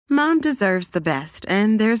Mom deserves the best,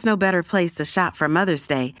 and there's no better place to shop for Mother's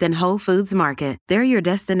Day than Whole Foods Market. They're your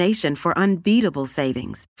destination for unbeatable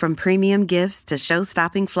savings, from premium gifts to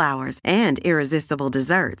show-stopping flowers and irresistible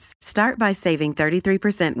desserts. Start by saving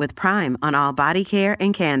 33% with Prime on all body care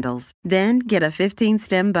and candles. Then get a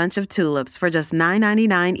 15-stem bunch of tulips for just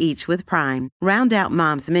 $9.99 each with Prime. Round out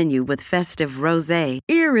Mom's menu with festive rosé,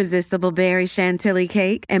 irresistible berry chantilly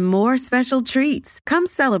cake, and more special treats. Come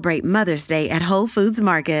celebrate Mother's Day at Whole Foods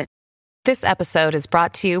Market. This episode is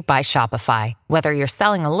brought to you by Shopify. Whether you're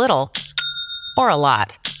selling a little or a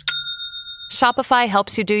lot, Shopify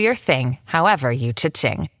helps you do your thing, however you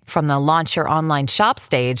cha-ching. From the launch your online shop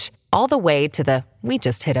stage, all the way to the we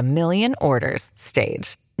just hit 1 million orders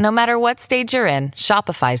stage. No matter what stage you're in,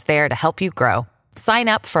 Shopify's there to help you grow. Sign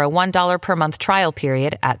up for a $1 per month trial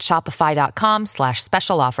period at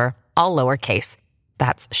shopify.com/special offer, all lowercase.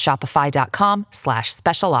 That's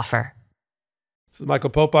shopify.com/special offer. This is Michael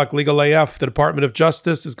Popok, Legal AF. The Department of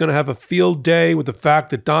Justice is going to have a field day with the fact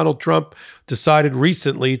that Donald Trump decided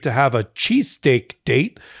recently to have a cheesesteak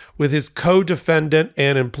date with his co-defendant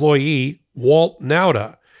and employee, Walt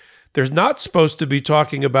Nauta. There's not supposed to be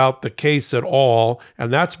talking about the case at all,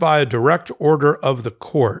 and that's by a direct order of the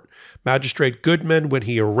court. Magistrate Goodman, when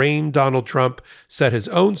he arraigned Donald Trump, set his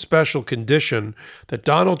own special condition that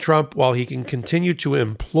Donald Trump, while he can continue to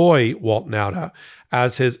employ Walt Nauta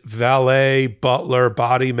as his valet, butler,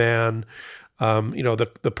 body man,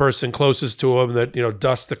 the person closest to him that,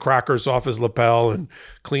 dusts the crackers off his lapel and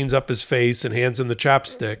cleans up his face and hands him the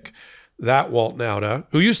chapstick, that Walt Nauta,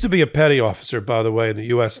 who used to be a petty officer, by the way, in the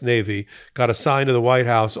U.S. Navy, got assigned to the White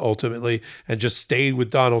House ultimately and just stayed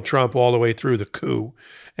with Donald Trump all the way through the coup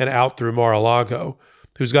and out through Mar-a-Lago,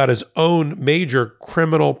 who's got his own major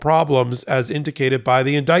criminal problems as indicated by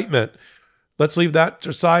the indictment. Let's leave that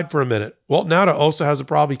aside for a minute. Walt Nauta also has a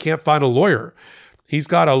problem. He can't find a lawyer. He's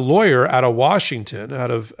got a lawyer out of Washington,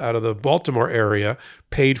 out of the Baltimore area,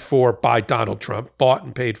 paid for by Donald Trump, bought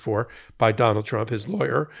and paid for by Donald Trump, his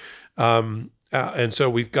lawyer. And so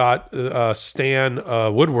we've got Stan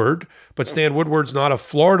Woodward, but Stan Woodward's not a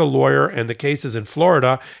Florida lawyer, and the case is in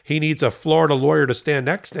Florida. He needs a Florida lawyer to stand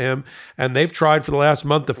next to him, and they've tried for the last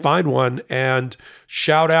month to find one. And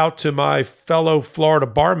shout out to my fellow Florida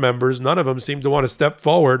bar members. None of them seem to want to step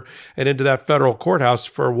forward and into that federal courthouse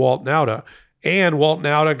for Walt Nauta. And Walt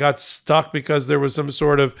Nauta got stuck because there was some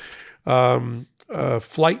sort of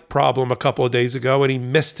flight problem a couple of days ago, and he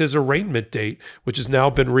missed his arraignment date, which has now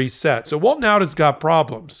been reset. So Walt Nauta's got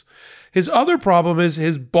problems. His other problem is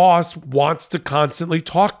his boss wants to constantly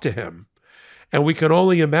talk to him, and we can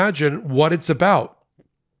only imagine what it's about.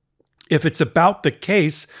 If it's about the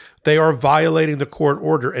case, they are violating the court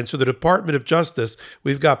order. And so the Department of Justice,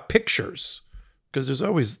 we've got pictures, because there's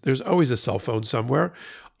always a cell phone somewhere,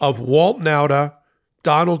 of Walt Nauta,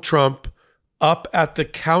 Donald Trump up at the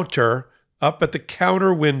counter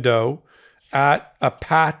window at a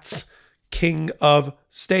Pat's King of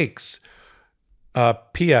Steaks.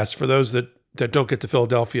 P.S. For those that don't get to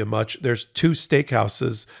Philadelphia much, there's two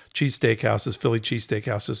steakhouses, cheese steakhouses, Philly cheese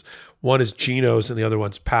steakhouses. One is Geno's and the other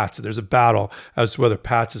one's Pat's. And there's a battle as to whether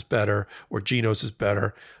Pat's is better or Geno's is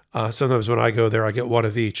better. Sometimes when I go there, I get one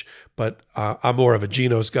of each, but I'm more of a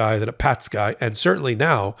Geno's guy than a Pat's guy. And certainly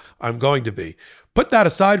now I'm going to be. Put that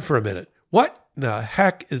aside for a minute. What the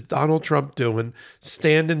heck is Donald Trump doing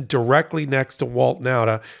standing directly next to Walt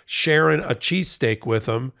Nauta, sharing a cheesesteak with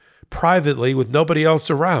him privately with nobody else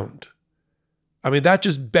around? I mean, that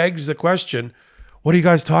just begs the question, what are you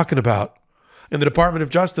guys talking about? And the Department of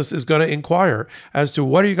Justice is going to inquire as to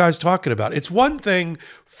what are you guys talking about? It's one thing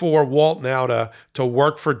for Walt Nauta to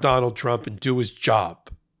work for Donald Trump and do his job.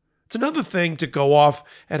 It's another thing to go off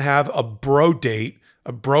and have a bro date,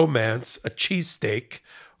 a bromance, a cheesesteak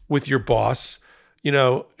with your boss,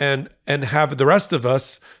 and have the rest of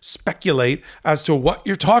us speculate as to what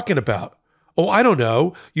you're talking about. Oh, I don't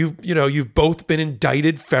know. You've both been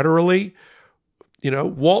indicted federally.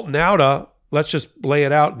 Walt Nauta, let's just lay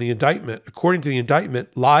it out in the indictment. According to the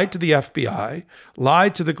indictment, lied to the FBI,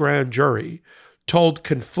 lied to the grand jury, told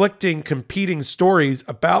conflicting, competing stories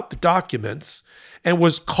about the documents, and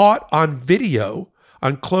was caught on video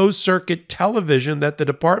on closed-circuit television that the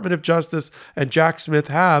Department of Justice and Jack Smith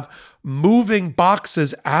have, moving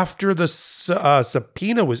boxes after the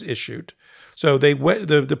subpoena was issued. So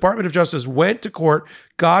the Department of Justice went to court,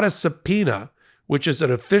 got a subpoena, which is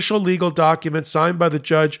an official legal document signed by the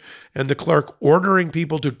judge and the clerk ordering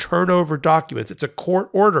people to turn over documents. It's a court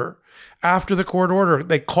order. After the court order,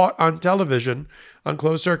 they caught on television, on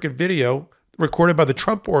closed-circuit video, recorded by the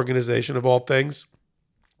Trump Organization, of all things,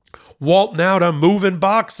 Walt Nauta moving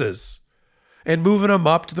boxes. and moving them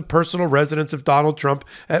up to the personal residence of Donald Trump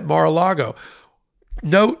at Mar-a-Lago.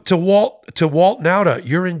 Note to Walt Nauta,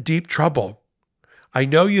 you're in deep trouble. I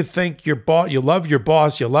know you think you love your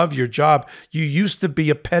boss, you love your job. You used to be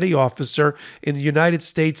a petty officer in the United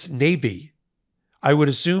States Navy. I would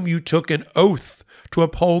assume you took an oath to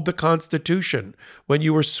uphold the Constitution when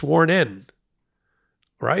you were sworn in,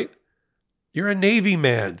 right? You're a Navy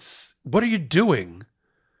man. What are you doing?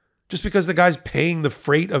 Just because the guy's paying the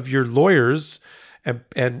freight of your lawyers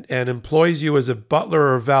and employs you as a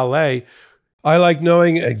butler or valet, I like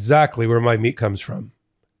knowing exactly where my meat comes from.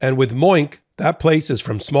 And with Moink, that place is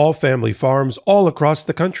from small family farms all across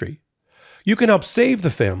the country. You can help save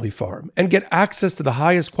the family farm and get access to the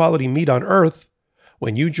highest quality meat on earth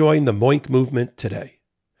when you join the Moink movement today.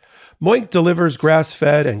 Moink delivers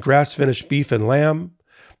grass-fed and grass-finished beef and lamb,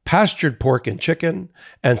 pastured pork and chicken,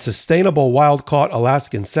 and sustainable wild-caught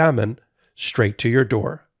Alaskan salmon straight to your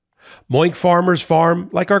door. Moink farmers farm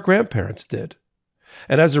like our grandparents did.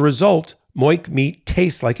 And as a result, Moink meat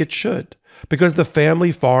tastes like it should, because the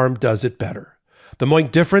family farm does it better. The Moink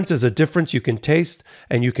difference is a difference you can taste,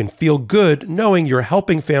 and you can feel good knowing you're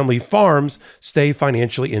helping family farms stay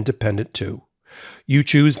financially independent too. You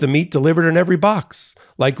choose the meat delivered in every box,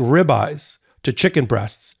 like ribeyes, to chicken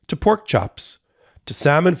breasts, to pork chops, to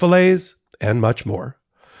salmon fillets, and much more.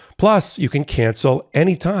 Plus, you can cancel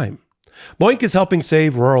anytime. Moink is helping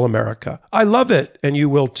save rural America. I love it, and you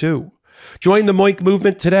will too. Join the Moink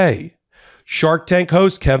movement today. Shark Tank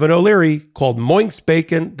host Kevin O'Leary called Moink's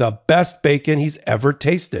bacon the best bacon he's ever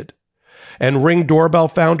tasted. And Ring Doorbell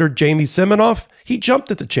founder Jamie Siminoff, he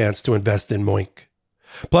jumped at the chance to invest in Moink.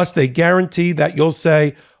 Plus, they guarantee that you'll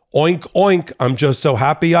say, oink, oink, I'm just so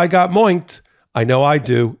happy I got moinked. I know I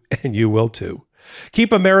do, and you will too.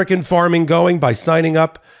 Keep American farming going by signing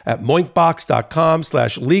up at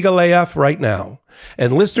moinkbox.com/legalaf right now.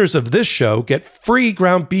 And listeners of this show get free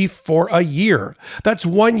ground beef for a year. That's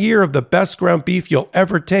 1 year of the best ground beef you'll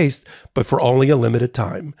ever taste, but for only a limited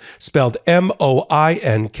time. Spelled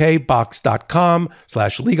MOINK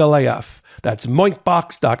box.com/legalaf. That's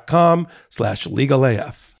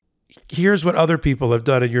moinkbox.com/legalaf. Here's what other people have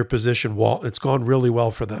done in your position, Walt. It's gone really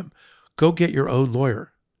well for them. Go get your own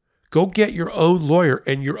lawyer. Go get your own lawyer,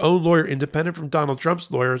 and your own lawyer, independent from Donald Trump's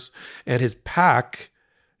lawyers and his PAC,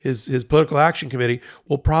 his political action committee,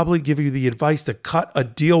 will probably give you the advice to cut a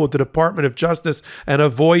deal with the Department of Justice and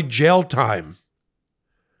avoid jail time.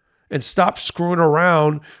 And stop screwing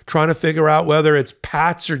around trying to figure out whether it's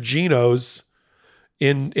Pat's or Geno's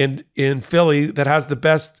in Philly that has the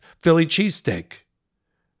best Philly cheesesteak.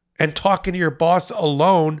 And talking to your boss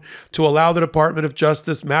alone to allow the Department of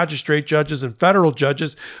Justice, magistrate judges, and federal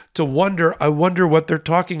judges to wonder, I wonder what they're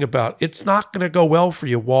talking about. It's not going to go well for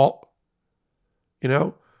you, Walt. You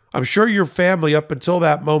know, I'm sure your family up until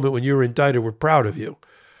that moment when you were indicted were proud of you.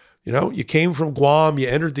 You know, you came from Guam, you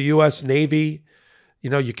entered the U.S. Navy.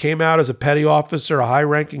 You know, you came out as a petty officer, a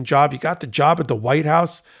high-ranking job. You got the job at the White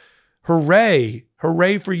House. Hooray.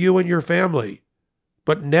 Hooray for you and your family.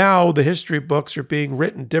 But now the history books are being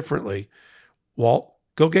written differently. Walt,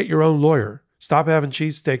 go get your own lawyer. Stop having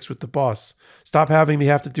cheesesteaks with the boss. Stop having me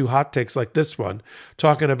have to do hot takes like this one,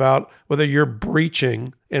 talking about whether you're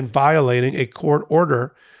breaching and violating a court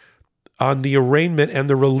order on the arraignment and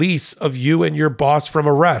the release of you and your boss from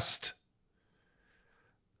arrest.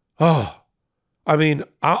 Oh, I mean,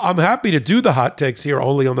 I'm happy to do the hot takes here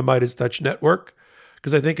only on the Midas Touch Network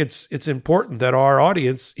because I think it's important that our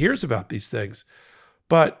audience hears about these things.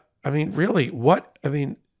 But, I mean, really,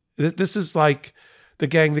 this is like the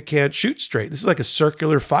gang that can't shoot straight. This is like a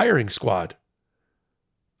circular firing squad.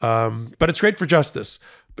 But it's great for justice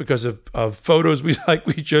because of photos we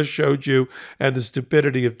just showed you and the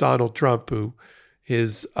stupidity of Donald Trump, who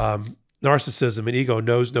his narcissism and ego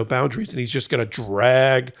knows no boundaries. And he's just going to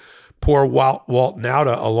drag poor Walt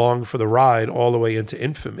Nauta along for the ride all the way into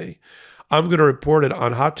infamy. I'm going to report it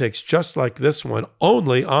on hot takes just like this one,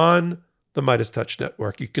 only on the Midas Touch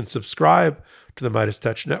Network. You can subscribe to the Midas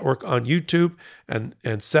Touch Network on YouTube and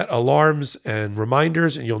set alarms and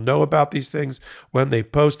reminders, and you'll know about these things when they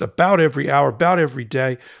post about every hour, about every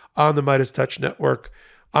day on the Midas Touch Network.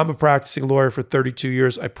 I'm a practicing lawyer for 32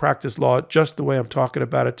 years. I practice law just the way I'm talking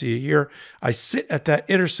about it to you here. I sit at that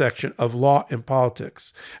intersection of law and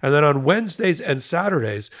politics. And then on Wednesdays and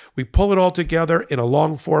Saturdays, we pull it all together in a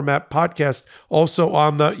long format podcast, also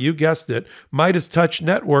on the, you guessed it, Midas Touch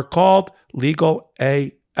Network called Legal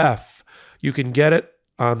AF. You can get it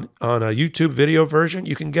on a YouTube video version.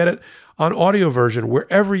 You can get it on audio version,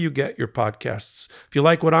 wherever you get your podcasts. If you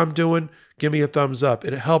like what I'm doing, give me a thumbs up.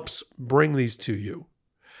 It helps bring these to you.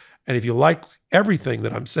 And if you like everything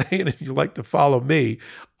that I'm saying, if you like to follow me,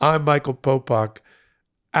 I'm Michael Popak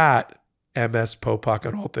at MS Popak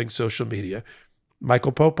on all things social media.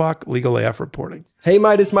 Michael Popak, Legal AF Reporting. Hey,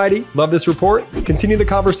 Midas Mighty. Love this report? Continue the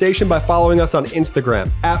conversation by following us on Instagram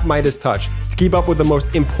at Midas Touch to keep up with the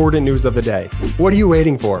most important news of the day. What are you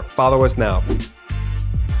waiting for? Follow us now.